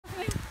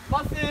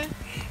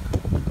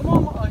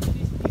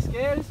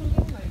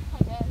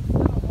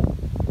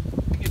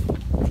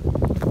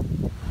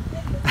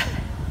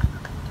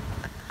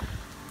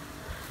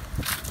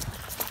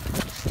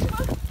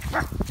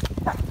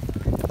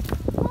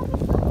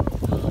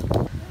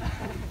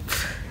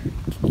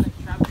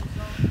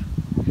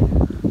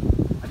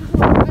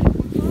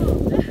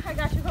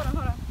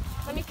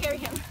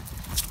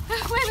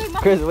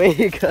Chris, where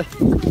you go? Wait,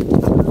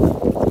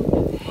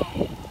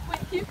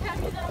 can you pat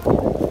me that way?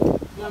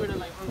 You want me to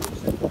like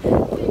unloose it?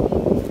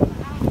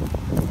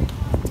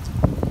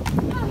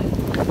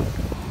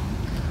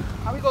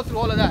 How we go through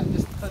all of that?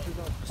 Just touch your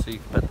dog. So you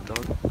can pet the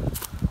dog?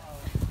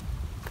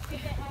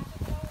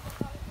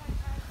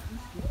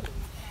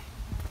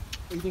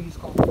 What do you think he's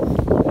called?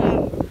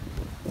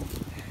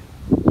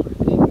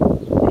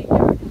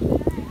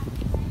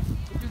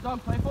 Is your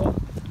dog playful?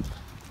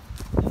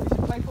 Is he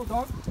playful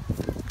dog?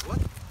 What?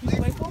 He's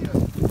playful? Yeah.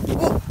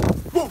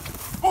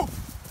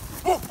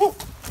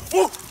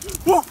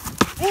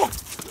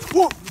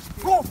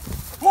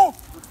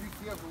 But be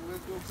careful, we'll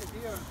go get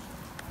here.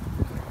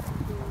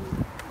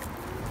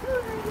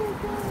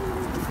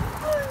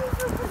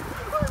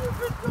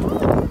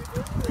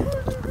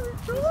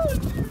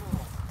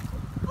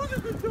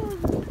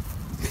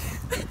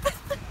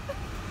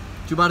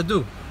 What you about to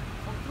do?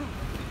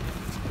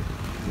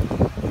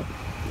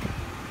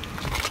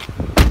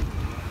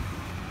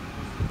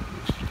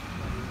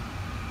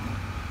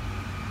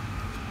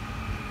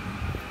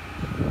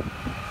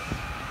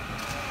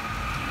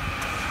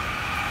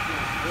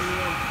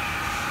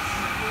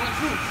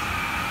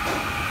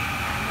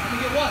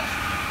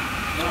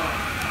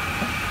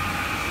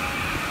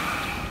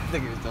 I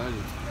think he was done.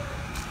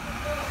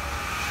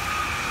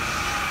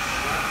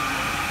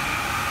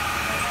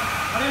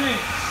 What do you mean?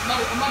 I'm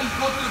about to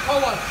go through the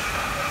car wash.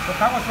 The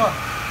car wash what?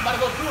 I'm about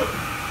to go through it.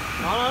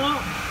 No.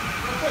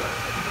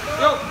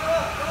 Yo,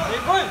 where are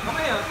you going? Come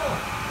here.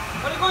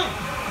 Where are you going?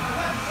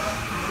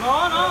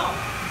 No.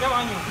 ¿Qué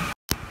baño?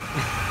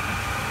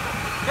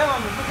 ¿Qué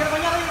baño? ¿Tú quieres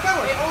bañar ahí en el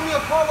carro? They owe me a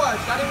car wash.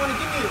 I didn't want to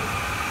give you it.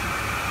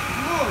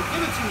 Come on,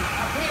 give it to me.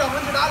 I paid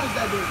 $100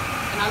 that day,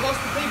 and I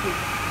lost the paper.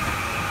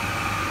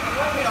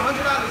 I paid $100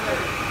 that day.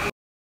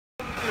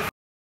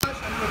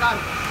 I got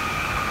it.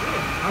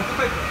 How's the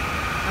paper?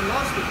 I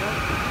lost it, bro.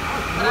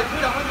 But I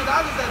paid $100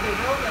 that day,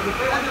 bro. Like, you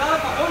paid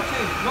 $100 for oil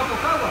change, not for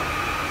car wash.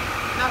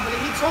 Nah, but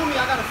he told me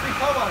I got a free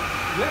car wash.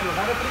 Yeah, you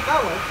got a free car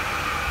wash.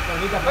 So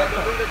you need the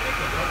paper.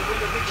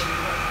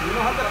 You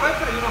don't have the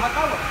paper, you don't have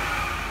car wash.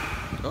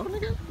 Go,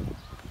 nigga.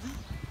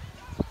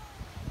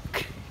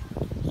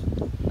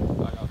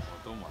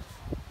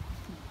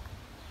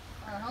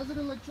 How's it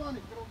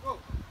electronic? It'll go.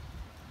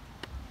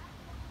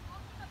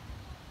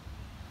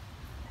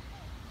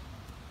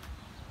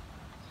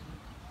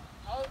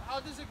 How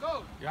does it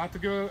go? You have to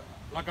give it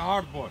like a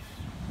hard wash.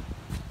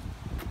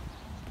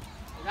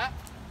 Like that?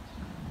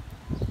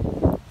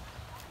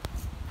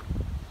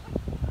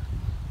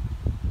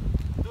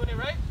 Doing it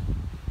right?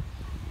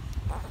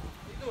 What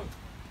you doing?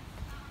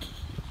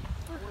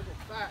 I want to go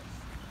fast.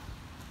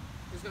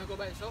 It's gonna go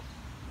by itself?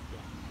 Yeah.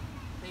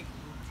 Thank you.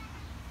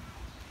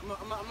 I'm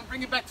gonna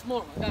bring it back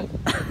tomorrow. I got it.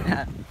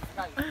 I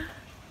got it.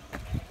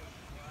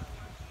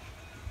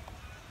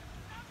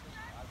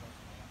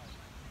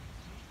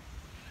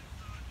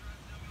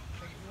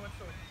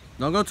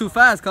 Don't go too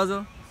fast,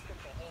 cuzzo.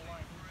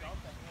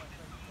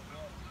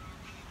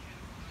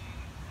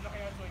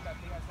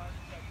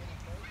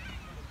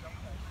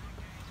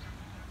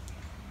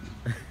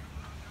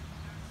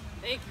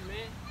 Thank you,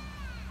 man.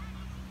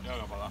 Yeah,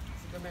 no, brother.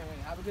 Good man, man.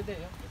 Have a good day,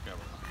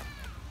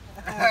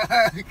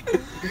 Okay,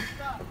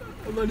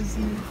 I'm about to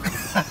see you.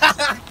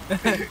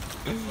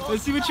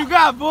 Let's see what you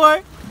got,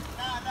 boy.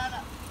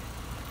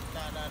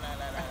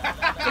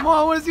 Come on,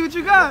 I want to see what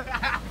you got.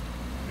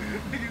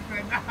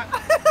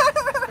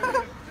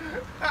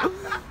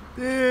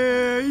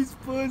 Yeah, he's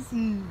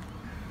pussy.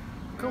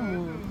 Come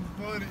on.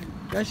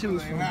 That shit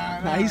was fun.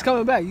 Nah, he's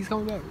coming back. He's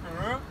coming back.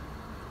 Yeah.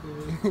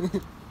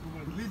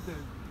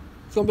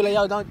 It's gonna be like,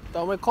 yo,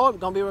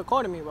 don't be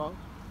recording me, bro.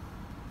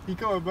 He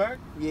coming back?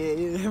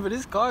 Yeah, but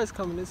this car is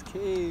coming, this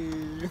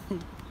kid.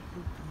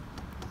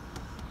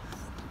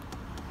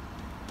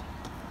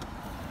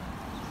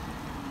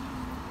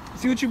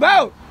 See what you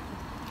about?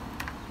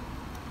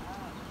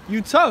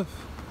 You tough.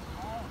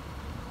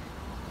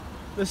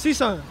 Let's see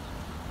something.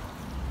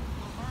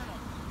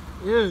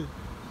 Yeah.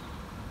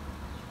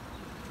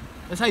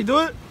 That's how you do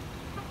it?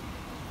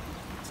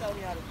 Tell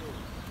me how to do it.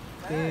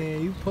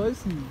 Damn, you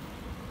pussy.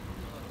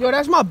 Yo,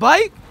 that's my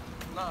bike?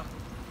 Nah.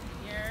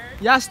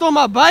 Y'all stole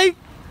my bike?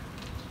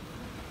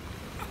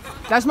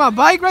 That's my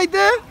bike right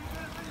there?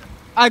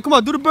 Alright, come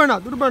on, do the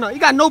burnout, do the burnout. You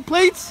got no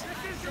plates?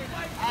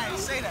 I ain't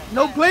say that.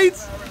 No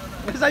plates?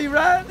 That's how you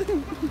ride? This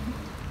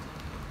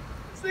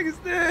nigga's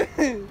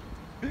still.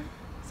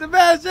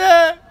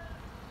 Sebastian!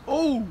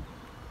 Oh!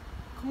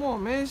 Come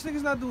on, man. This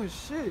nigga's not doing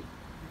shit.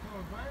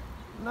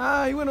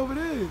 Nah, he went over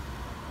there.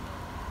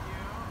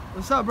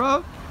 What's up,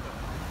 bro?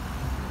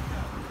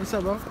 What's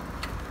up, bro?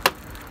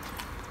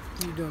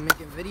 What you doing,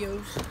 making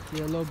videos?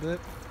 Yeah, a little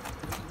bit.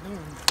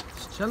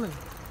 Just chilling.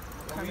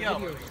 What kind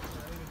of videos?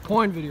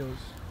 Porn videos.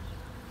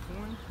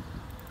 Porn?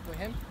 With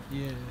him?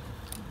 Yeah.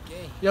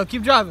 Gay. Yo,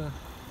 keep driving.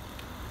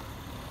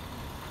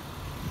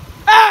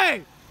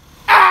 Hey!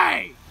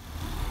 Hey!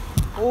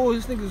 Oh,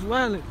 this nigga's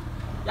wildin'.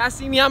 Y'all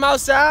see me? I'm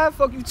outside?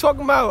 Fuck you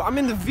talking about? I'm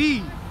in the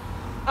V.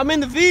 I'm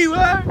in the V,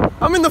 what?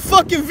 I'm in the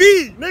fucking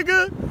V,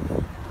 nigga.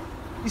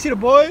 You see the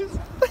boys?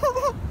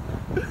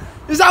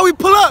 This is how we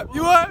pull up,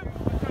 you heard?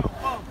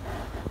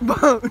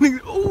 Bump,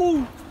 nigga.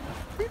 Ooh.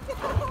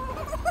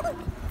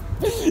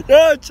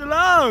 Yo, chill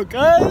out,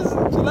 guys.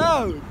 Chill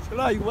out. Chill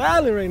out. You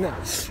wildin' right now.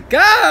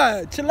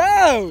 God, chill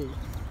out.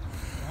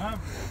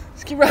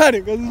 Just keep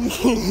riding,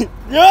 cuz.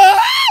 Yeah!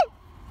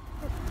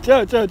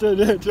 Chill.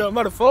 I'm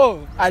about to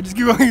fall. Alright, just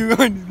keep going. Keep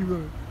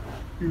going.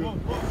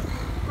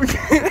 Just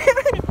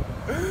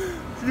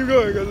keep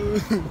going,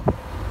 cuz.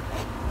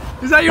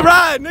 This is how you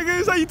ride, nigga.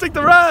 This is how you take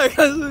the ride.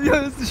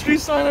 Yo, it's the street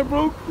sign I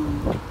broke.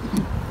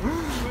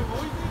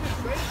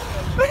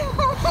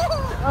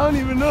 I don't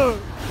even know.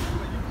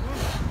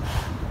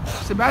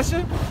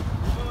 Sebastian?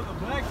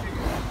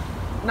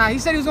 Nah, he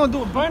said he was gonna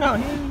do a burnout.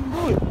 He didn't even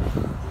do it.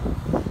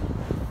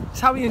 That's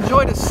how we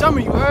enjoy the summer,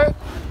 you heard?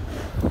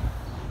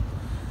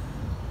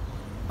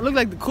 I look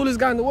like the coolest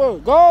guy in the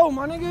world. Go,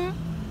 my nigga.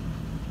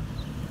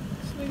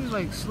 This nigga's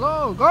like,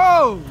 slow,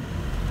 go.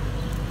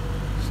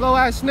 Slow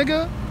ass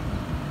nigga.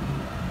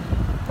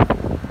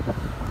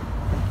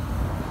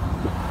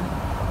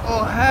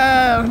 Oh,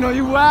 hell no,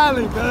 you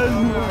wildin', cuz.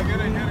 Get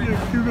it.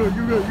 Keep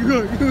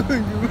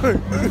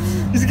going.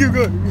 Just keep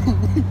going.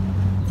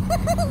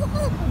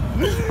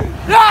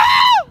 No!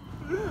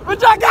 What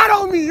y'all got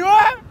on me, you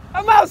heard?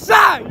 I'm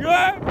outside, you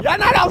heard? Y'all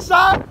not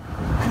outside?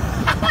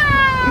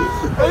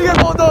 You get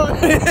pulled over.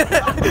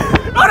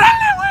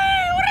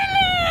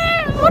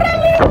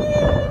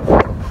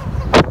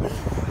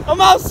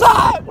 I'm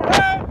outside, you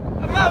heard?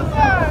 I'm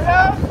outside,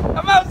 yeah?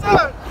 I'm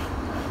outside.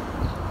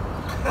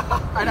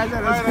 Alright,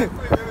 that's it.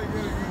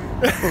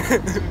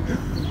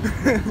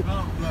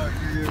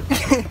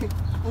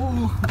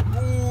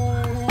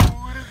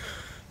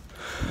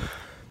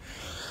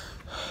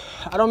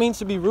 I don't mean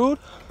to be rude,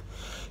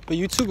 but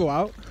you two go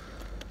out.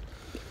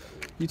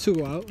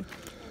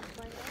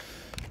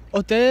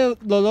 ¿Ustedes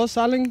los dos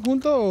salen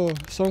juntos o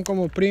son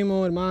como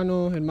primos,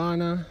 hermanos,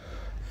 hermanas?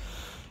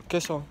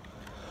 ¿Qué son?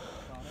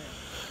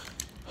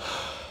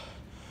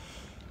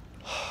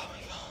 Oh my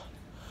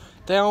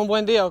God. Tengan un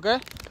buen día, ¿ok?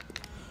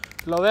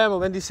 Lo vemos,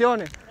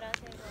 bendiciones.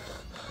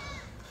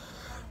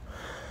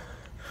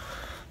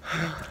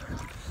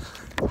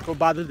 Go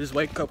bother this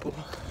white couple.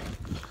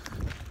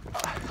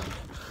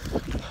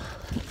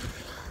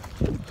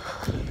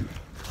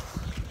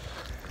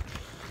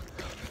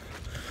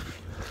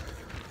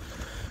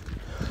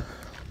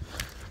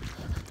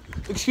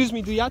 Excuse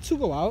me, do y'all two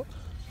go out?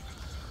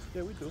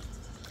 Yeah, we do.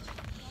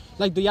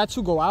 Like, do y'all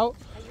two go out?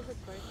 Are you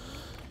recording?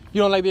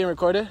 You don't like being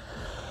recorded?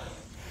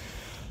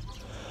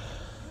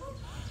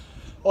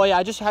 Oh yeah,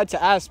 I just had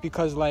to ask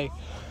because like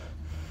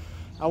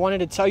I wanted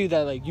to tell you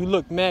that like you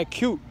look mad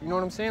cute. You know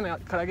what I'm saying?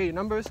 Like, could I get your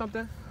number or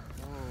something?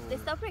 They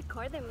stopped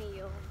recording me,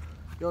 yo.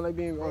 You don't like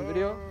being on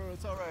video?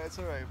 It's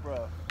alright,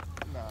 bro.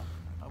 Nah,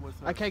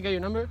 I can't get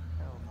your number?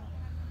 Hell no.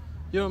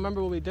 You don't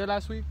remember what we did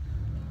last week?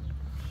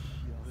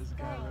 Yo, this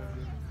guy right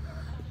here.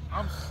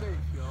 I'm safe,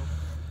 yo.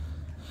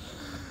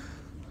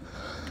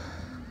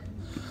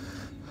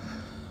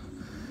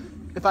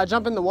 If I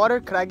jump in the water,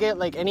 could I get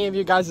like any of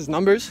you guys'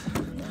 numbers?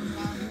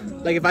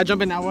 Like if I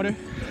jump in that water?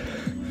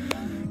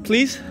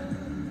 Please?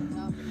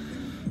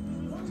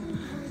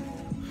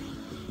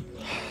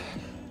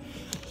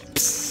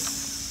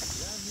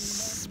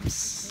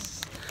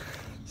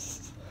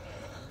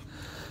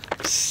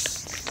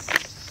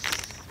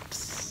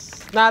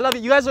 Nah, I love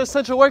it. You guys are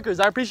essential workers.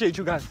 I appreciate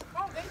you guys.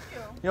 Oh, thank you.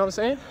 You know what I'm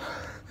saying?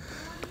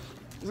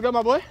 What's good,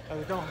 my boy?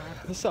 How's it going, man?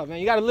 What's up, man?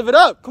 You gotta live it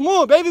up. Come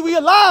on, baby. We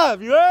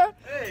alive, you heard?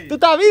 Hey. Tú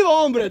estás vivo,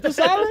 hombre. ¿Tú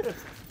sabes?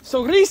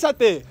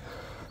 Sonrízate.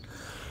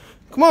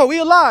 Come on, we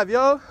alive,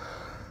 yo.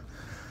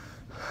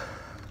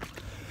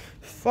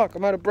 Fuck,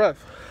 I'm out of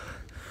breath.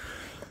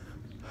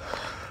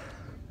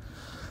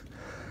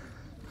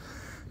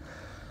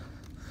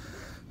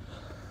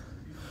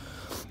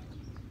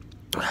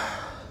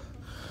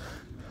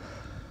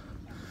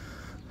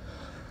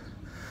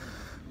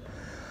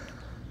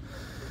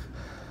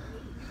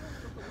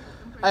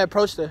 I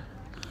approached her,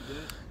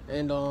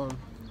 and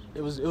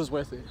it was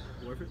worth it.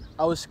 Worth it?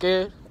 I was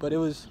scared, but it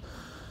was.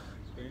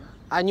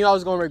 I knew I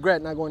was gonna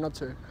regret not going up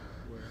to her.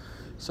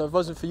 So if it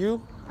wasn't for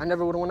you, I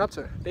never would have went up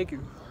to her. Thank you.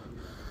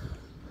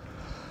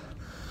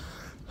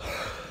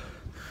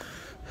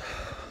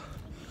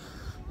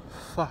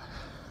 Fuck.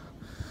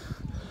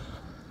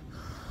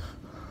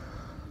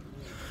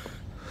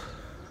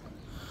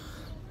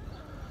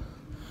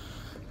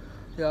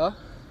 Yeah.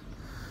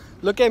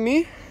 Look at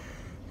me,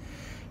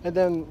 and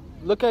then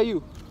look at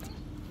you.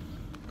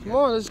 Come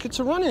on, let's get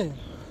to running.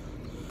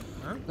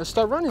 Huh? Let's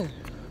start running.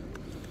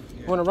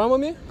 You wanna run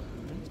with me?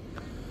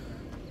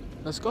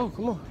 Let's go,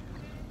 come on.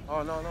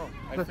 Oh, no.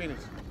 I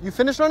finished. You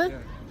finished running?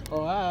 Yeah. Oh,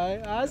 all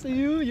right. I see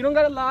you. You don't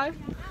gotta lie.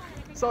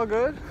 It's all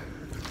good.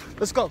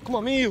 Let's go. Come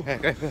on, me and you.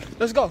 Okay.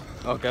 Let's go.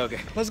 Okay.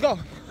 Let's go.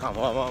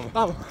 Vamos.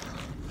 Vamos.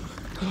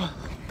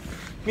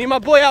 Me and my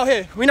boy out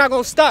here. We not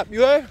gonna stop,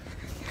 you heard?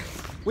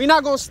 We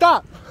not gonna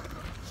stop.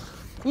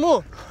 Come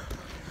on.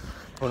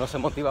 Uno se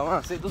motiva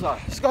más, sí, tú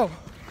sabes. Let's go.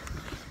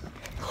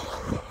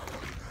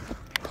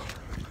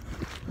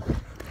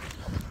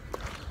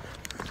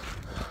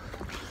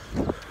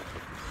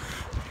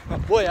 My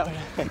boy out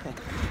here.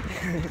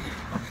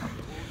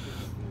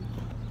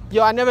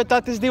 Yo, I never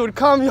thought this day would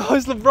come. Yo,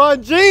 it's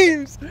LeBron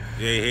James.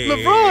 Hey,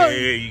 LeBron.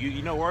 hey,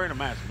 you know we're in a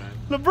match, man.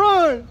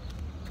 LeBron.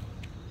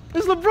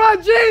 It's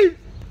LeBron James.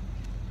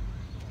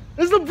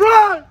 It's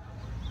LeBron.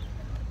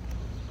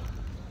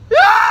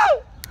 Yeah.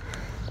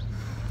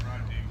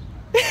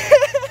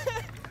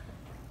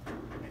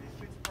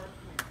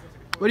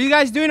 What are you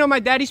guys doing on my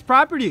daddy's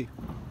property?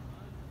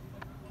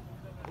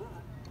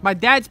 My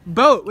dad's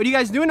boat. What are you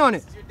guys doing on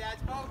it? Your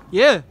dad's boat?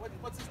 Yeah.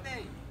 What's his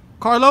name?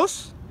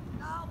 Carlos?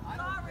 No,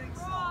 sorry,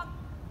 wrong.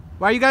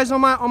 Why are you guys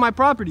on my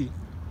property?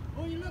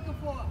 Who are you looking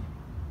for?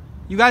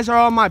 You guys are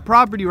on my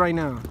property right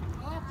now.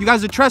 You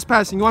guys are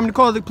trespassing. You want me to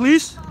call the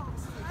police?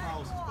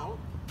 Oh,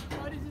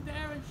 this is the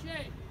Aaron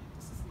Shea.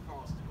 This is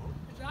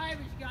the Irish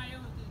guy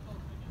owns this boat.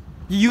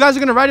 You guys are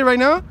gonna ride it right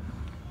now?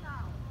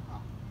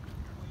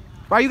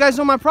 Why are you guys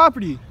on my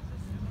property?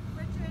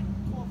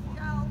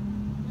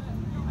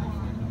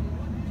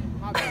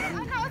 Oh,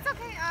 no, it's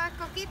okay.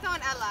 Coquito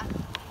and Ella.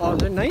 Oh,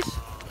 they're nice?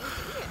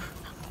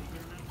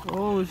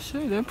 Oh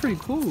shit, they're pretty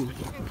cool.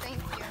 Thank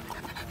you.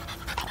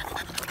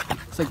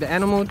 It's like the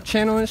animal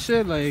channel and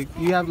shit. Like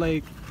you have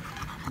like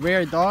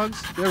rare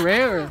dogs. They're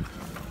rare.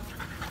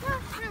 Yeah,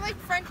 they're like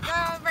French,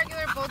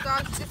 regular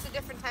bulldogs, just a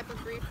different type of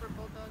breed for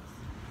bulldogs.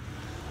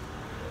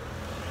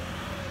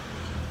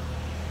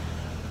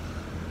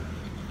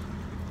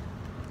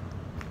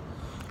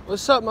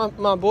 What's up, my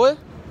boy?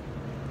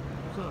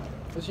 What's up?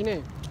 What's your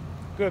name?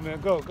 Good, man.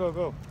 Go.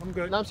 I'm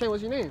good. No, I'm saying,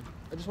 what's your name?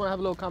 I just want to have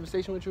a little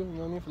conversation with you. You know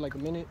what I mean? For like a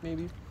minute,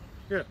 maybe.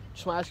 Yeah.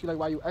 Just want to ask you like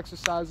why you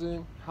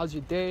exercising, how's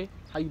your day,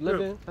 how you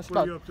living. That's What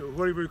are about. you up to?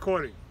 What are you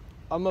recording?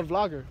 I'm a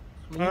vlogger.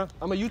 Huh?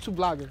 I'm a YouTube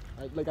vlogger.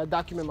 I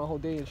document my whole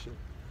day and shit.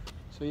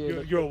 So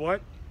yeah. You're a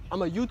what?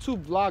 I'm a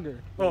YouTube vlogger.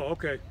 Oh,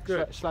 okay.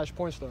 Good. Slash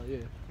porn star. Yeah.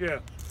 Yeah.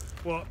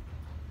 Well,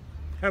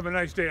 have a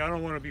nice day. I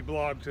don't want to be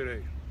blogged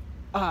today.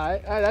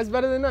 Alright, that's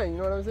better than nothing. You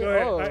know what I'm saying?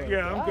 Go ahead.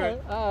 Yeah, I'm good.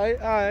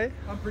 Alright.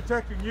 I'm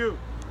protecting you.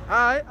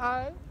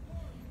 Alright.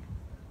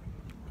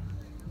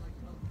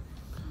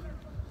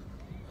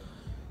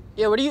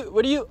 Yeah, what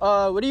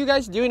are you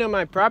guys doing on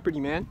my property,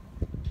 man?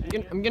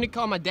 I'm gonna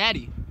call my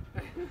daddy.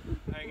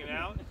 Hanging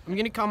out. I'm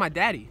gonna call my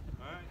daddy.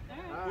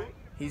 All right.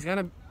 He's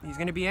gonna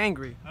be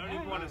angry. I don't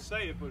even want to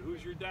say it, but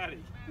who's your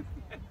daddy?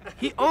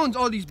 He owns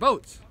all these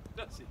boats.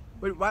 Does he?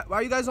 Wait, why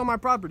are you guys on my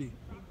property?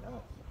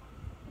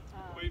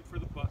 Waiting for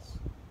the bus.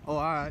 Oh,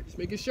 alright. Just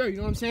making sure, you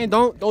know what I'm saying?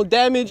 Don't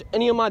damage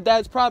any of my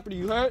dad's property,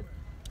 you heard?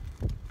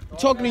 I'm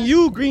talking to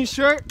you, green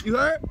shirt, you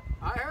heard?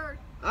 I heard.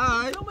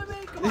 Alright. Come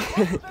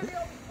on.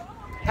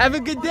 Have a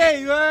good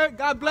day, you heard?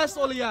 God bless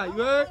all of y'all,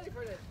 you heard?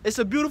 It's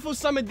a beautiful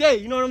summer day,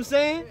 you know what I'm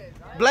saying?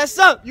 Bless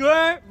up, you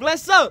heard?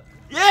 Bless up.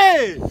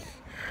 Yeah!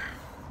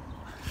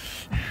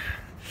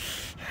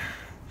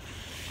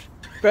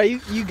 Bro,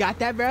 you got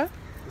that, bro?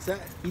 What's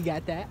that? You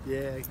got that?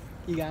 Yeah.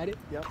 You got it?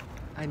 Yep.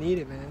 I need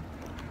it, man.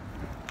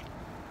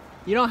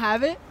 You don't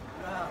have it?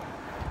 No.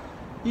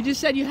 You just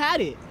said you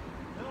had it.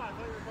 No, I thought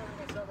you were talking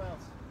about something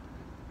else.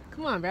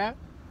 Come on, bro.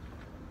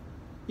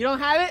 You don't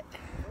have it?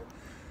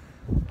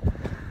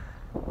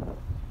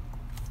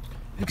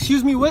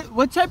 Excuse me,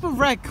 what type of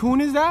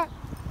raccoon is that?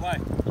 Why?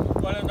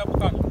 ¿Cuál anda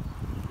buscando?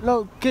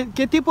 No,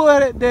 ¿qué tipo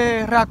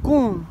de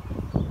raccoon?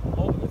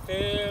 Oh,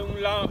 este es un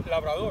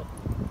labrador.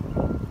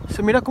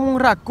 Se mira como un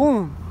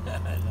raccoon.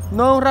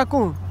 No un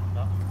raccoon.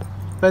 No.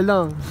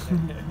 Perdón.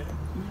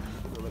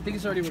 I think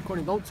it's already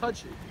recording. Don't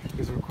touch it.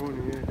 It's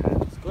recording,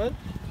 yeah. It's good?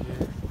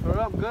 Yeah. For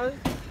real, I'm good.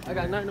 I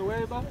got nothing to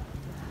worry about.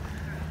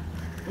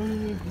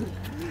 Can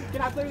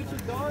I play with your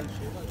dog?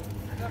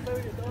 Can I play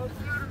with your dog?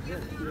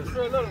 Just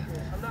for a little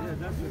bit.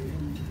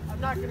 I'm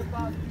not gonna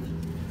bother you.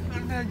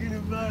 I'm not gonna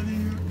bother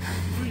you.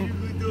 Who's your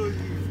good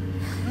doggy?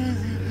 Who's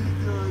your good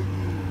doggy?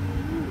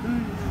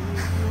 Who's your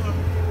good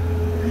doggy?